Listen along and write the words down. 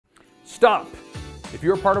stop. If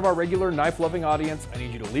you're a part of our regular knife-loving audience, I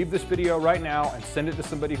need you to leave this video right now and send it to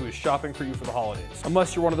somebody who is shopping for you for the holidays.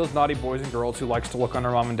 Unless you're one of those naughty boys and girls who likes to look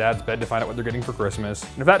under mom and dad's bed to find out what they're getting for Christmas.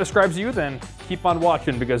 And if that describes you, then keep on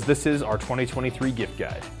watching because this is our 2023 gift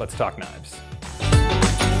guide. Let's talk knives.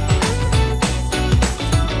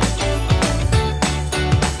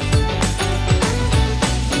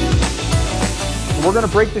 We're gonna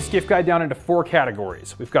break this gift guide down into 4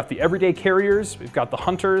 categories. We've got the everyday carriers, we've got the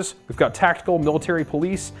hunters, we've got tactical, military,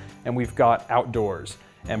 police, and we've got outdoors.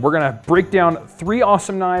 And we're gonna break down 3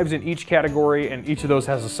 awesome knives in each category, and each of those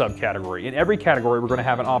has a subcategory. In every category, we're gonna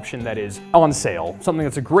have an option that is on sale, something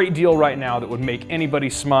that's a great deal right now that would make anybody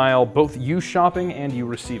smile, both you shopping and you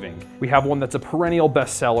receiving. We have one that's a perennial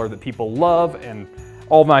bestseller that people love, and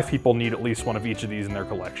all knife people need at least one of each of these in their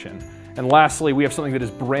collection. And lastly, we have something that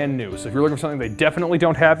is brand new. So if you're looking for something they definitely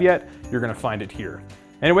don't have yet, you're gonna find it here.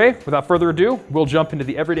 Anyway, without further ado, we'll jump into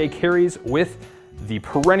the everyday carries with the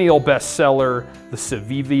perennial bestseller, the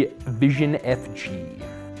Civivi Vision FG.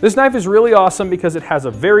 This knife is really awesome because it has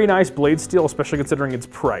a very nice blade steel, especially considering its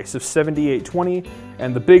price of $78.20.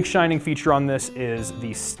 And the big shining feature on this is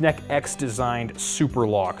the Sneck X designed super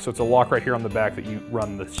lock. So it's a lock right here on the back that you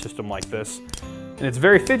run the system like this. And it's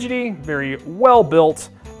very fidgety, very well built,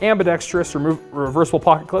 ambidextrous, reversible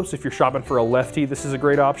pocket clips. If you're shopping for a lefty, this is a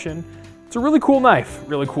great option. It's a really cool knife,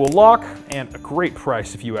 really cool lock, and a great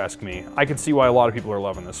price if you ask me. I can see why a lot of people are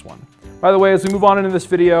loving this one. By the way, as we move on into this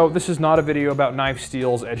video, this is not a video about knife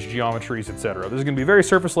steels, edge geometries, etc. This is gonna be very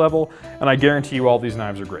surface level, and I guarantee you all these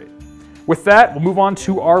knives are great. With that, we'll move on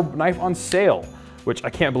to our knife on sale, which I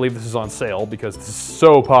can't believe this is on sale because this is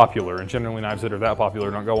so popular, and generally knives that are that popular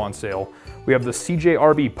don't go on sale. We have the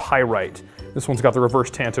CJRB Pyrite. This one's got the reverse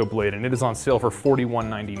Tanto blade, and it is on sale for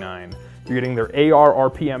 $41.99. You're getting their AR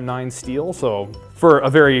RPM 9 steel, so for a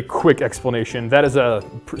very quick explanation, that is a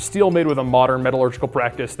steel made with a modern metallurgical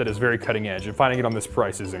practice that is very cutting edge, and finding it on this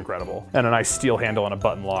price is incredible. And a nice steel handle and a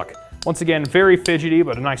button lock. Once again, very fidgety,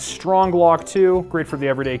 but a nice strong lock too. Great for the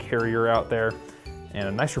everyday carrier out there. And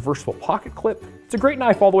a nice reversible pocket clip. It's a great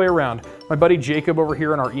knife all the way around. My buddy Jacob over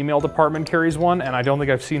here in our email department carries one, and I don't think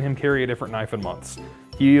I've seen him carry a different knife in months.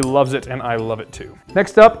 He loves it, and I love it too.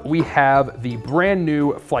 Next up, we have the brand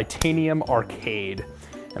new Flightanium Arcade.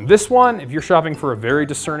 And this one, if you're shopping for a very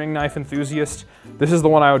discerning knife enthusiast, this is the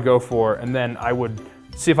one I would go for, and then I would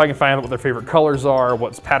see if I can find out what their favorite colors are,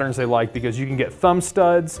 what patterns they like, because you can get thumb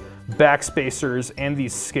studs, back spacers, and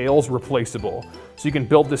these scales replaceable. So you can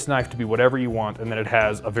build this knife to be whatever you want, and then it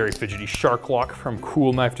has a very fidgety shark lock from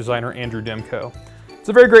cool knife designer Andrew Demko. It's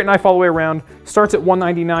a very great knife all the way around. Starts at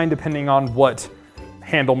 $199 depending on what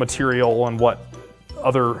handle material and what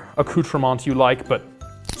other accoutrement you like, but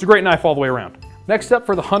it's a great knife all the way around. Next up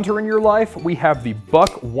for the hunter in your life, we have the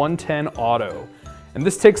Buck 110 Auto. And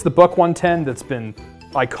this takes the Buck 110 that's been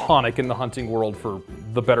iconic in the hunting world for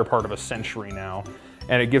the better part of a century now,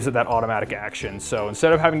 and it gives it that automatic action. So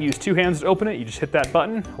instead of having to use 2 hands to open it, you just hit that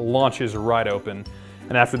button, launches right open.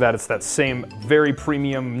 And after that, it's that same very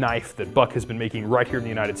premium knife that Buck has been making right here in the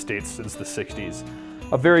United States since the 60s.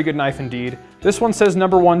 A very good knife indeed. This one says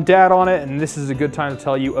 #1 Dad on it, and this is a good time to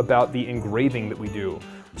tell you about the engraving that we do.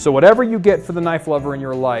 So whatever you get for the knife lover in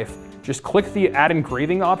your life, just click the add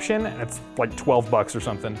engraving option, and it's like 12 bucks or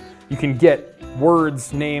something. You can get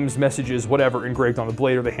words, names, messages, whatever engraved on the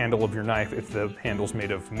blade or the handle of your knife if the handle's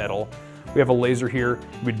made of metal. We have a laser here.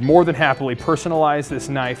 We'd more than happily personalize this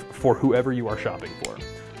knife for whoever you are shopping for.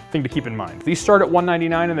 Thing to keep in mind. These start at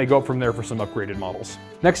 $199 and they go up from there for some upgraded models.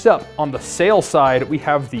 Next up, on the sale side, we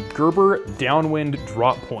have the Gerber Downwind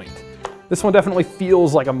Drop Point. This one definitely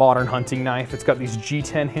feels like a modern hunting knife. It's got these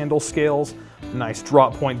G10 handle scales, a nice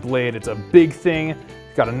drop point blade. It's a big thing.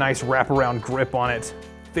 It's got a nice wraparound grip on it.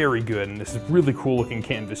 Very good, and this is really cool looking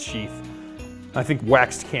canvas sheath. I think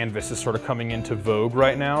waxed canvas is sort of coming into vogue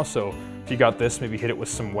right now, so if you got this, maybe hit it with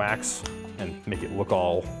some wax and make it look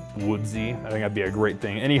all woodsy. I think that'd be a great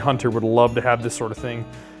thing. Any hunter would love to have this sort of thing.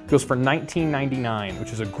 It goes for $19.99,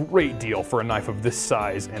 which is a great deal for a knife of this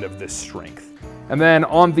size and of this strength. And then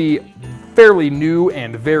on the fairly new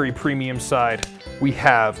and very premium side, we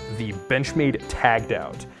have the Benchmade Tagged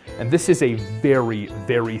Out. And this is a very,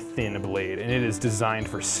 very thin blade, and it is designed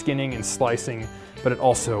for skinning and slicing, but it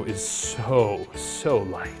also is so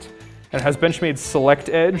light. And it has Benchmade Select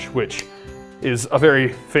Edge, which is a very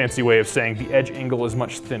fancy way of saying the edge angle is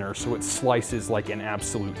much thinner, so it slices like an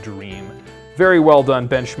absolute dream. Very well done,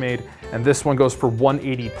 Benchmade, and this one goes for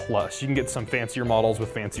 $180 plus. You can get some fancier models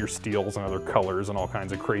with fancier steels and other colors and all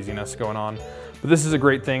kinds of craziness going on. But this is a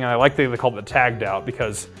great thing, and I like that they call it the tagged out,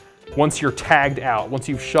 because once you're tagged out, once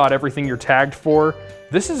you've shot everything you're tagged for,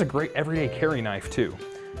 this is a great everyday carry knife too.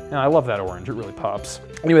 And I love that orange, it really pops.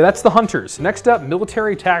 Anyway, that's the hunters. Next up,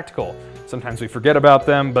 military tactical. Sometimes we forget about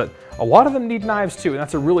them, but a lot of them need knives too, and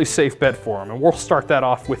that's a really safe bet for them. And we'll start that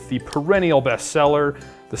off with the perennial bestseller,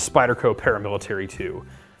 the Spyderco Paramilitary 2.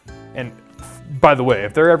 And by the way,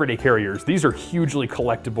 if they're everyday carriers, these are hugely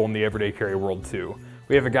collectible in the everyday carry world too.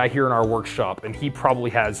 We have a guy here in our workshop, and he probably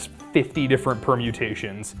has 50 different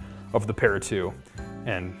permutations of the Para 2,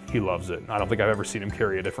 and he loves it. I don't think I've ever seen him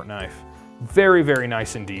carry a different knife. Very, very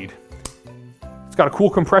nice indeed. It's got a cool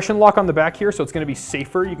compression lock on the back here, so it's going to be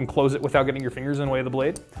safer. You can close it without getting your fingers in the way of the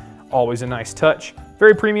blade. Always a nice touch.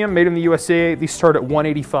 Very premium, made in the USA. These start at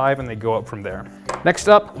 $185 and they go up from there. Next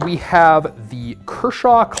up, we have the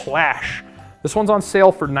Kershaw Clash. This one's on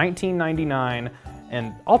sale for $19.99,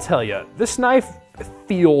 and I'll tell you, this knife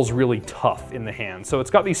feels really tough in the hand. So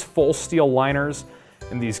it's got these full steel liners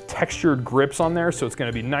and these textured grips on there, so it's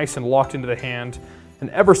going to be nice and locked into the hand. An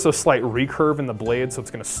ever so slight recurve in the blade, so it's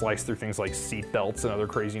going to slice through things like seat belts and other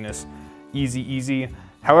craziness. Easy, easy.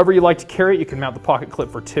 However you like to carry it, you can mount the pocket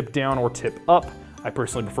clip for tip down or tip up. I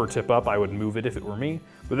personally prefer tip up. I would move it if it were me,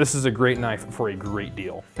 but this is a great knife for a great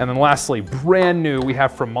deal. And then lastly, brand new, we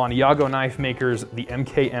have from Monyago Knife Makers, the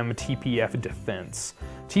MKM TPF Defense.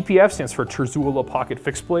 TPF stands for Terzula Pocket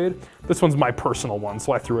Fixed Blade. This one's my personal one,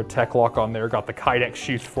 so I threw a tech lock on there, got the Kydex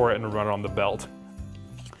sheath for it, and run it on the belt.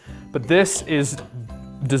 But this is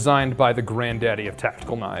designed by the granddaddy of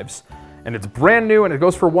tactical knives. And it's brand new, and it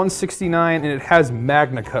goes for $169, and it has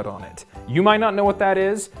Magna Cut on it. You might not know what that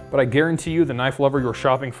is, but I guarantee you the knife lover you're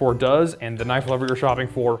shopping for does, and the knife lover you're shopping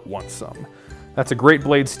for wants some. That's a great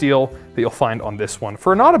blade steel that you'll find on this one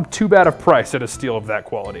for not too bad of price at a steel of that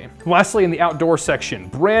quality. Lastly, in the outdoor section,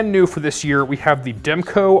 brand new for this year, we have the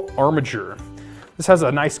Demco Armiger. This has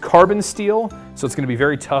a nice carbon steel, so it's going to be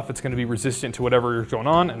very tough. It's going to be resistant to whatever is going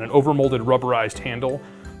on, and an overmolded rubberized handle.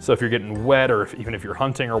 So if you're getting wet, or even if you're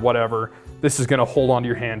hunting or whatever, this is going to hold onto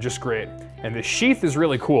your hand just great. And the sheath is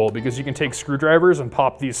really cool because you can take screwdrivers and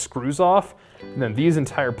pop these screws off, and then these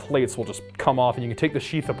entire plates will just come off, and you can take the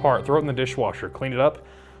sheath apart, throw it in the dishwasher, clean it up.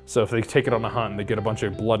 So if they take it on a hunt and they get a bunch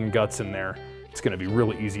of blood and guts in there, it's going to be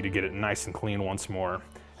really easy to get it nice and clean once more.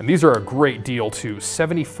 And these are a great deal too,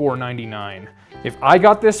 $74.99. If I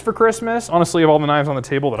got this for Christmas, honestly, of all the knives on the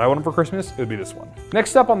table that I wanted for Christmas, it would be this one.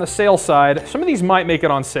 Next up on the sale side, some of these might make it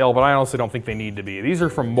on sale, but I honestly don't think they need to be. These are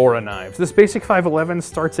from Mora Knives. This basic 511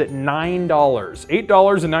 starts at $9,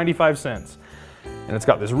 $8.95. And it's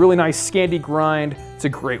got this really nice Scandi grind. It's a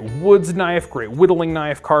great woods knife, great whittling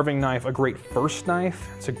knife, carving knife, a great first knife.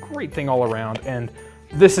 It's a great thing all around, and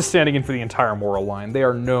this is standing in for the entire Mora line. They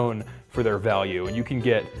are known for their value, and you can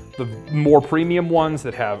get the more premium ones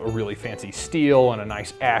that have a really fancy steel and a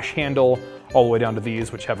nice ash handle, all the way down to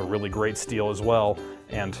these, which have a really great steel as well,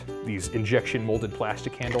 and these injection molded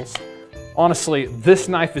plastic handles. Honestly, this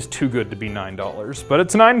knife is too good to be $9, but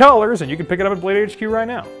it's $9 and you can pick it up at Blade HQ right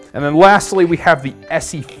now. And then lastly, we have the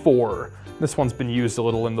SE4. This one's been used a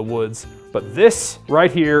little in the woods, but this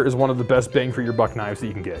right here is one of the best bang for your buck knives that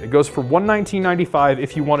you can get. It goes for $119.95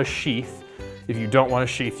 if you want a sheath. If you don't want a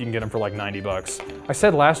sheath, you can get them for like 90 bucks. I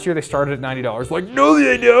said last year they started at $90. Like, no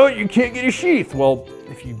they don't, you can't get a sheath. Well,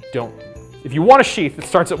 if you want a sheath, it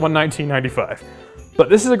starts at $119.95. But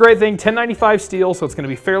this is a great thing, $10.95 steel, so it's gonna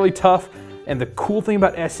be fairly tough. And the cool thing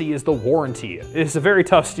about SE is the warranty. It's a very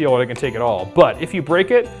tough steel and it can take it all. But if you break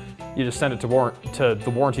it, you just send it to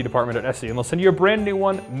the warranty department at SE and they'll send you a brand new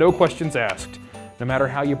one, no questions asked, no matter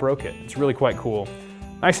how you broke it. It's really quite cool.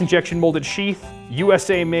 Nice injection molded sheath,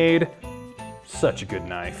 USA made, such a good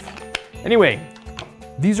knife. Anyway,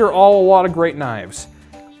 these are all a lot of great knives.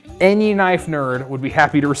 Any knife nerd would be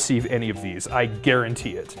happy to receive any of these, I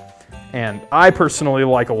guarantee it. And I personally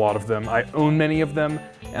like a lot of them. I own many of them,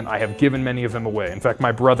 and I have given many of them away. In fact,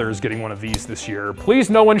 my brother is getting one of these this year. Please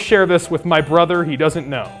no one share this with my brother, he doesn't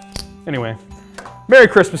know. Anyway, Merry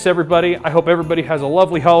Christmas everybody. I hope everybody has a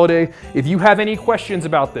lovely holiday. If you have any questions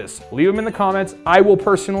about this, leave them in the comments. I will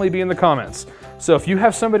personally be in the comments. So if you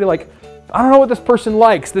have somebody like, I don't know what this person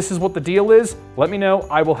likes, this is what the deal is, let me know,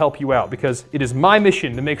 I will help you out because it is my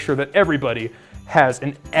mission to make sure that everybody has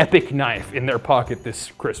an epic knife in their pocket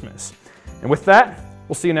this Christmas. And with that,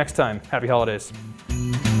 we'll see you next time. Happy holidays.